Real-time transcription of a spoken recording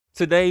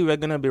Today we're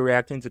gonna be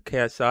reacting to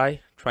KSI.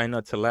 Try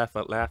not to laugh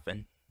at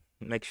laughing.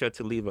 Make sure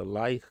to leave a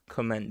like,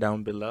 comment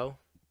down below,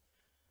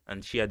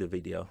 and share the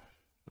video.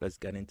 Let's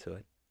get into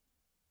it.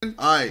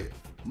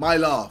 My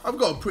laugh. I've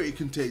got a pretty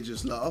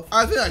contagious laugh.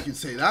 I think I can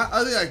say that.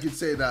 I think I can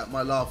say that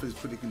my laugh is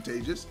pretty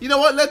contagious. You know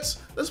what? Let's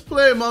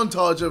play a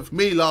montage of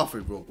me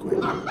laughing real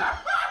quick.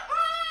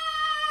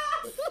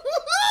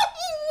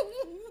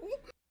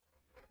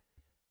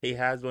 He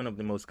has one of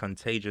the most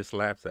contagious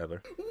laughs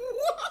ever.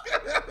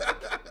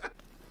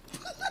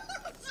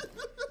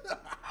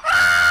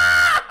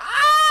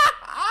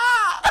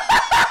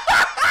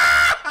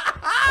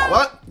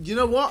 But you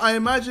know what? I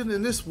imagine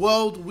in this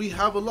world we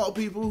have a lot of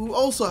people who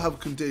also have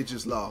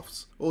contagious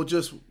laughs or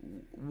just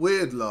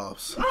weird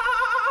laughs.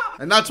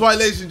 And that's why,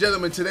 ladies and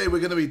gentlemen, today we're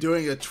going to be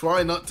doing a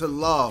try not to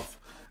laugh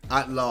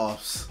at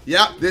laughs.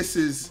 Yeah, this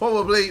is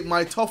probably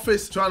my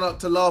toughest try not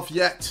to laugh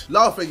yet.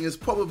 Laughing is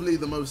probably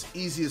the most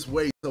easiest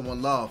way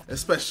someone laugh,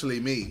 especially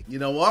me. You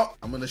know what?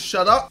 I'm going to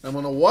shut up. I'm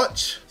going to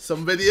watch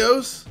some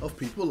videos of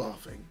people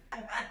laughing.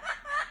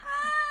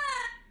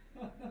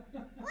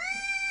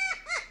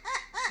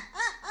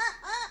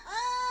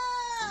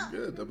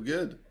 I'm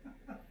good.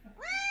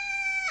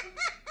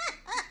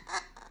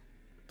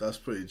 That's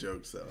pretty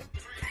jokes though.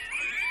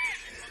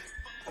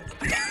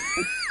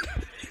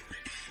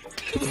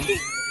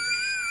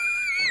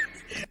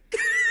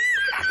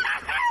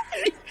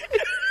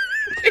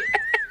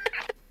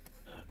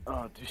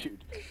 Oh,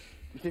 dude.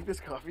 You think this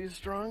coffee is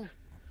strong?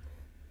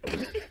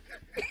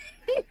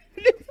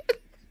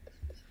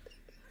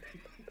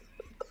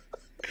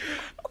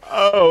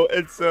 Oh,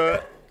 it's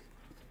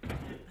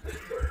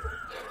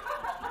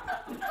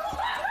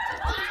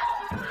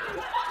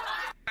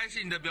开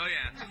始你的表演，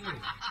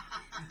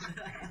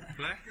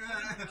来，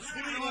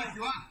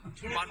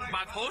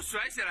把头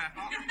甩起来，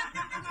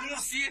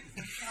吸。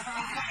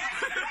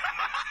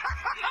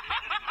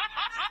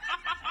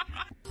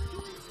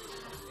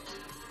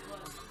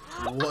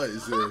What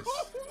is this?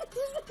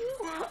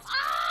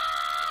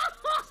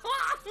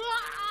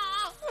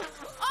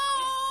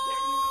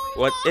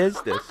 What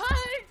is this?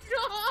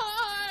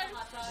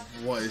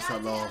 What is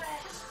that laugh?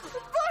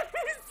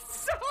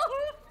 So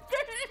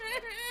big.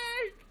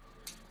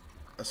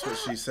 That's what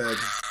she said.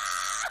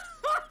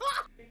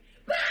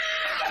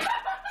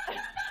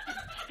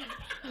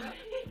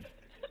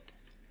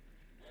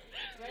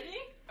 Ready?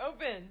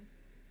 Open.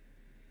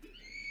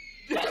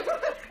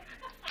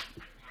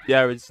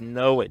 There is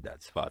no way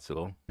that's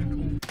possible.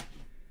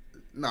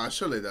 Nah,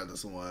 surely that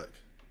doesn't work.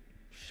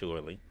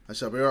 Surely. I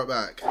shall be right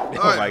back. Oh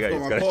Alright, my God, I've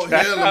he's got my gonna pot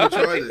try. here. Let me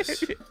try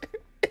this.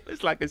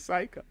 It's like a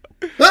psycho.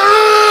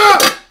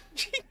 Ah!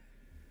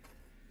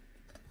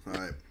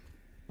 Alright.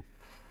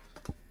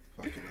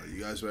 Fucking hell, you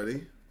guys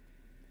ready?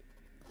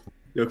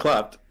 You're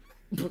clapped.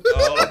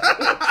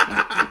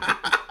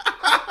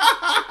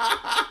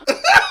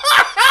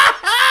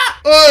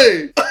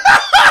 Oi!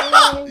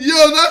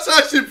 Yo, that's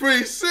actually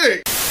pretty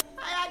sick.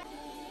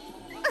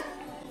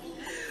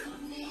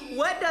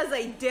 What does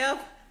a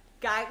deaf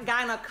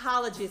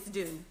gynecologist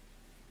do?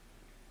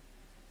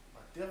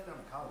 A deaf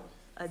gynecologist?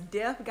 A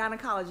deaf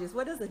gynecologist.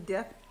 What does a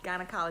deaf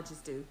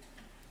gynecologist do?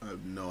 I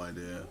have no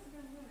idea.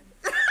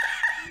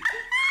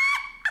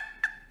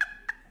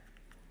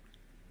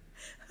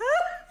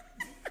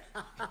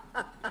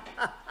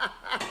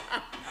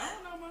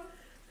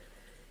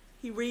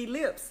 He read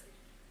lips.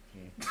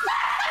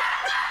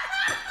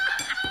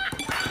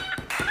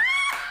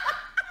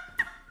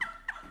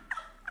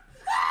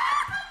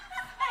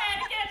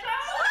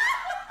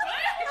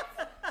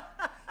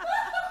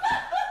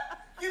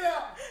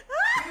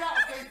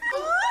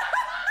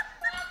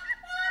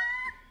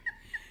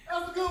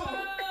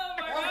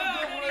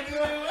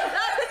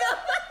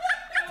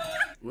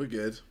 We're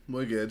good.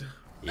 We're good.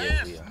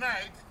 Yeah, we Last are.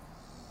 night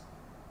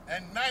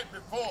and night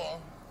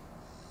before,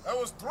 there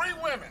was 3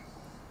 women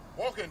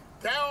walking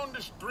down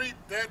the street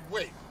that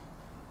way.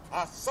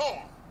 I saw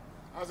them.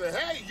 I said,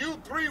 hey, you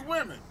 3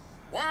 women,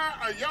 why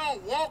are y'all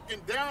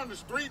walking down the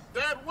street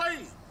that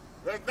way?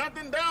 There's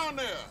nothing down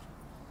there.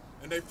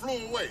 And they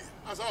flew away.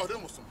 I said, oh,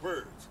 them was some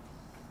birds.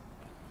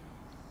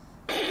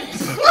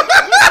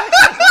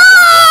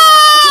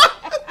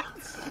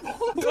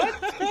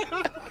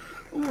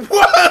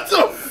 What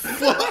the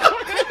fuck?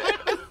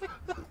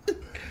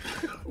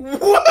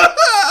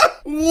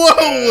 What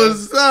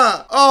was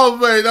that? Oh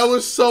man, that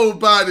was so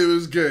bad. It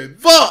was good.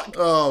 Fuck.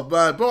 Oh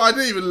man, bro, I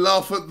didn't even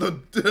laugh at the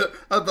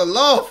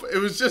laugh. It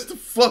was just a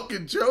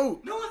fucking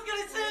joke. No one's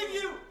gonna save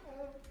you.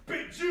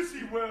 Big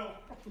Juicy will.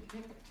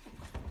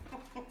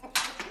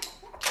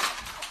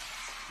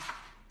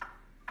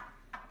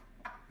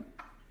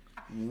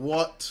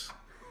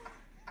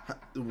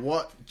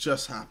 What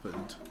just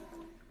happened?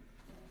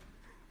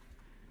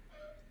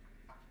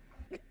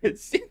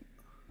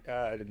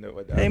 I didn't know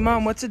what that Hey was.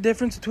 Mom, what's the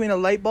difference between a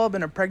light bulb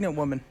and a pregnant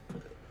woman?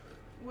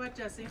 What,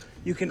 Jesse?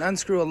 You can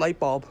unscrew a light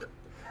bulb.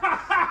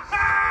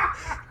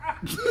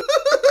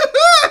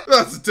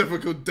 That's a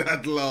typical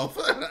dad laugh.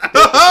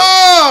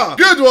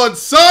 Good one,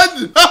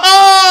 son!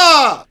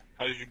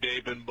 How's your day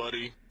been,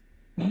 buddy?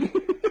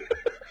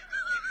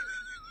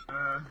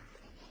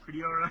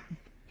 Pretty alright.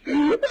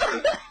 Alright,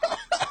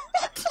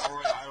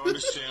 I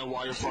understand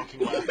why you're fucking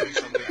laughing.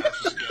 Somebody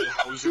else is gay.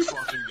 How was your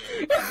fucking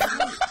day?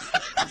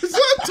 Is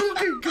that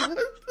talking good?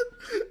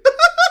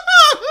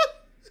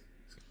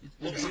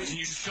 Well, can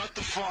you shut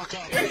the fuck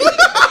up?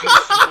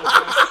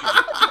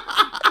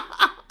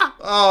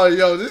 Oh,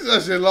 yo, this is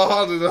actually a lot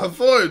harder than I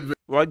thought it'd be.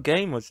 What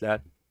game was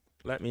that?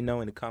 Let me know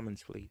in the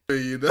comments, please.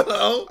 You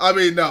know? I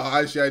mean, no,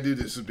 actually, I knew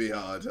this would be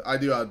hard. I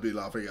knew I'd be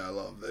laughing at a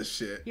lot of this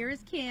shit. Here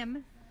is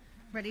Kim,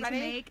 ready to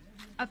make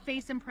a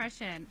face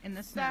impression in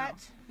the snow.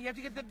 You have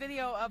to get the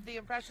video of the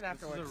impression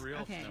afterwards. This is a real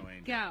Okay, snow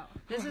angel. go.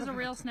 This is a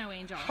real snow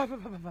angel.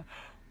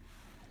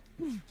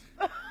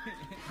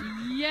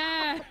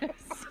 Yes.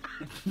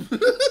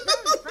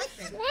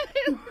 What?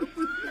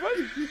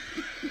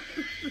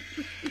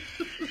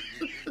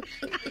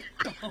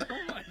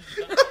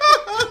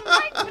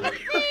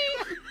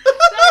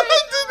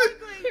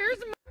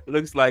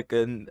 Looks like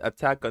an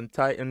Attack on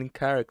Titan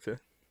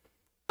character.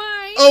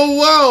 Oh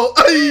wow!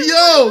 Hey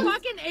yo!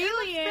 Fucking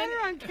alien. Better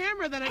on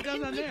camera than it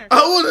does on there.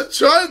 I want to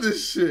try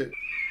this shit.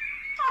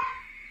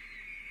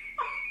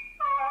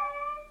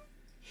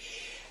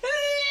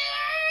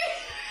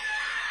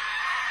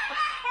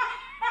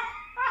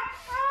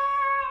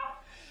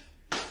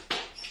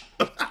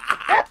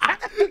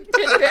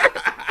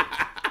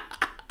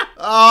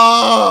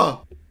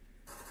 Oh!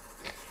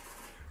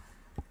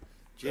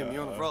 Jim,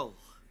 you're on a roll.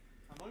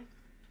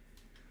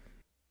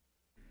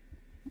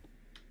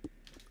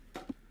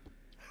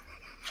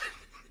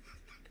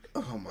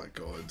 Oh my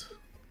god.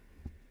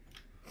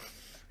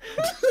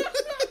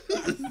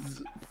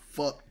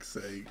 Fuck's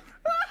sake.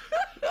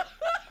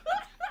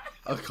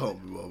 I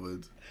can't be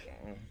bothered.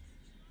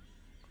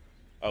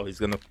 Oh, he's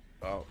gonna.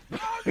 Oh.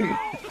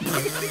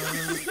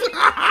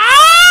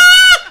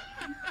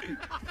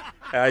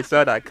 I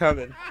saw that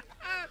coming.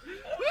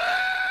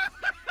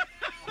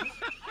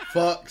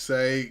 Fuck's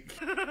sake.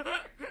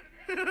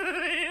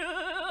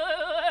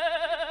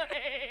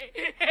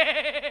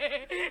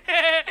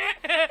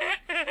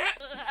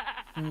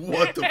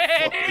 What the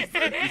fuck is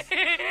this?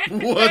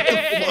 What the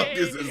fuck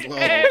is this law?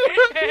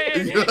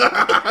 If you're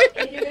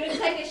gonna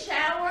take a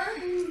shower,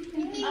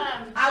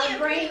 I would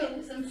bring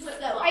some flip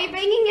flops. Are you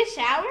bringing a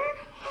shower?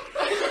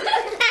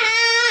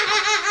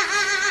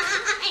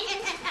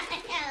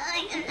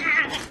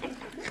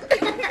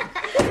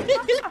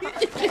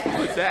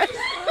 What's that?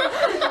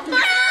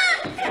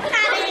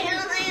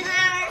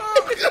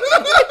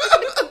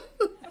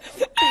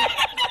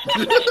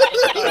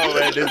 Oh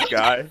man, this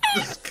guy.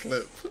 This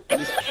clip.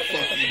 This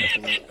fucking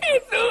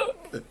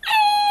clip.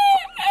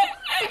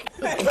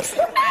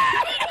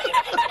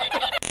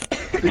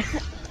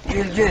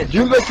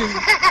 You listen.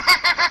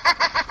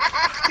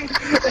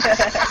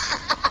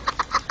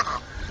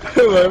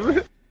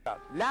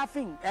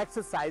 Laughing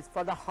exercise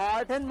for the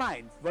heart and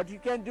mind. What you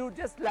can do,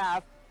 just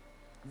laugh.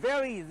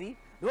 Very easy.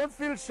 Don't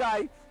feel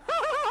shy.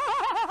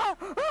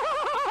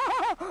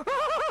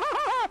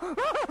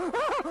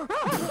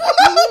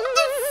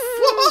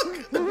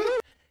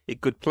 He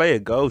could play a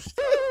ghost.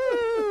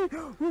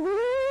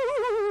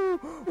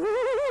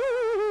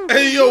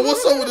 Hey yo,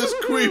 what's up with this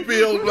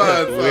creepy old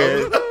man,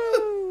 fam?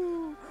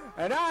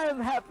 And I am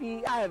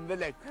happy, I am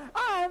relaxed.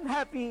 I am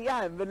happy,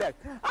 I am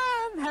relaxed.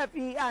 I am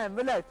happy, I am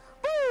relaxed.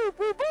 Boo,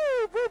 boo,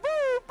 boo, boo,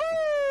 boo, boo.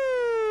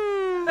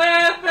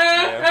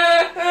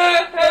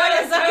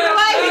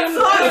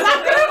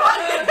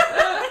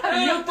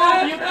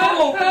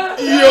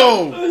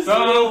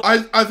 Yo,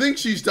 I think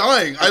she's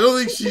dying. I don't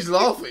think she's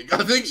laughing.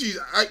 I think she's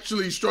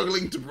actually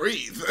struggling to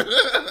breathe.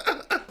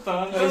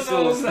 What's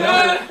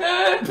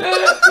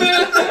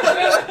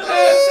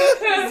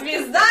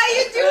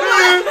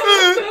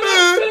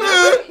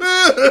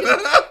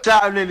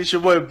happening? It's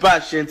your boy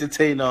Bash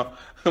Entertainer.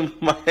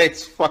 My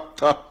head's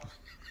fucked up.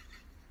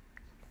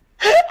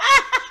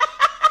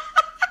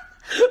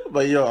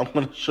 But yo, I'm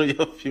gonna show you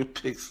a few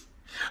pics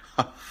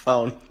I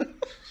found.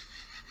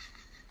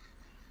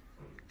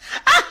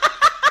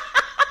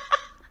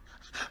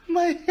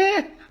 My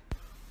hair.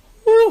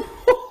 Ooh,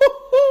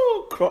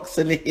 Crocs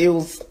in the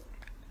heels.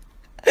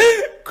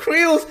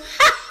 Creels.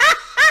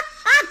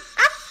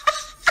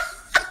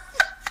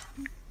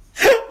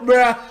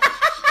 Bruh.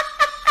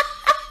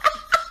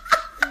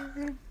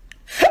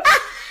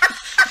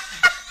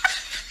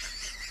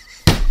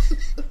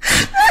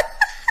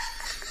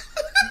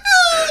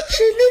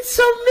 She needs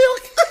some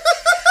milk.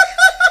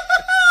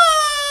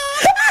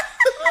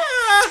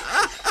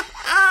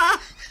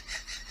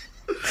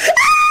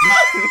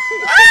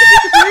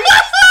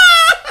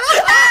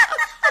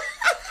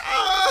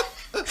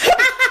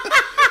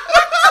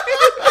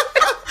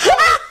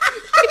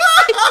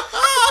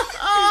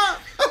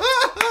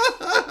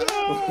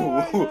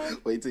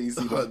 Wait till you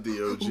see that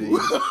DOG.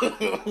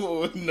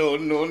 No,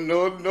 no,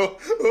 no, no.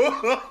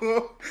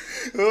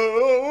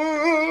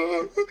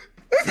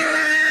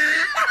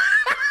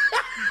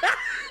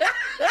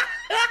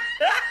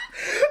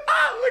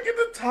 Look at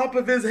the top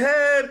of his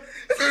head.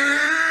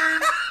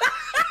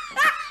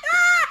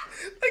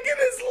 Look at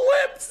his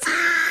lips.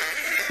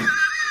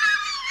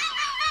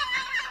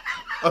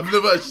 I've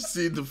never actually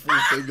seen the full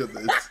thing of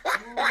this.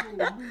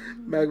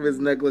 Back of his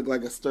neck looked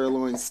like a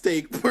sirloin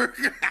steak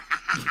burger.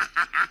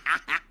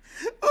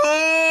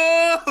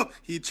 Oh,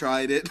 he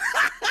tried it.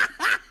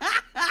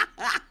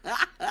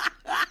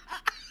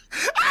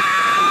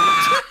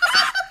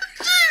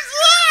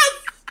 Jesus!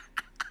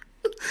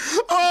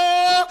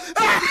 Oh!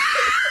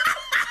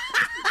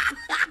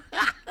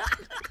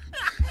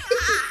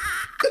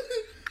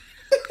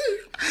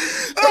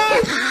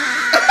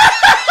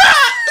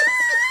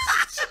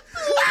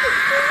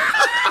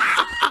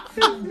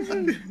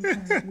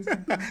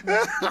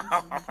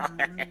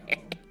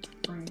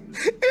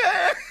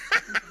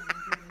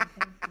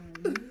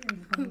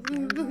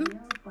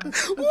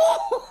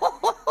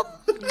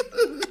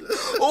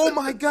 Oh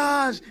my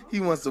gosh, he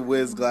wants to wear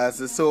his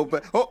glasses so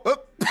bad. Oh,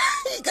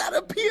 he got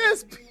a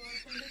PSP.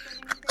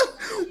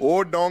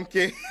 Oh,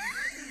 donkey.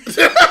 Is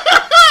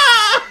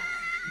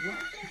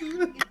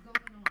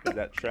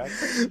that track?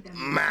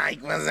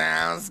 Mike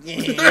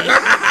Wazowski.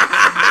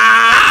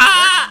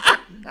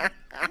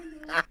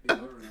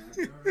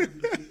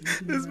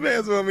 This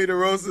man's want me to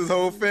roast his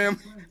whole family.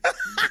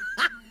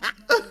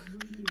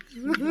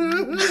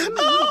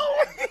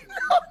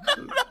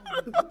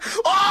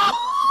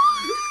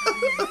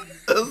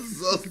 That's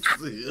so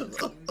silly.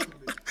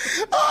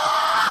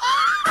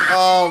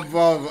 Oh,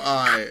 Bob,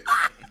 alright.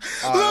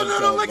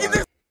 No, look at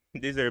this.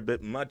 These are a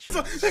bit much. You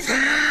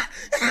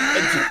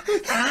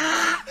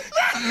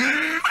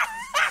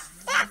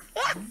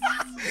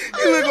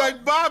look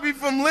like Bobby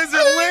from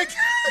Lizard Lick.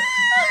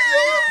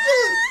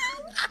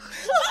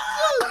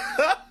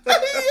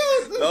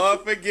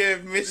 Lord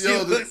forgive me. She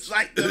looks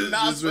like the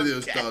This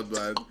video's done,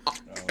 man.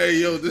 Hey,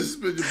 yo, this has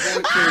been your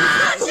boy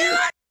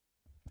KSI.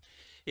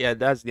 Yeah,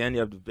 that's the end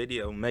of the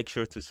video. Make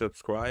sure to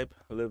subscribe,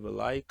 leave a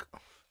like.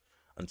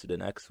 Until the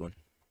next one.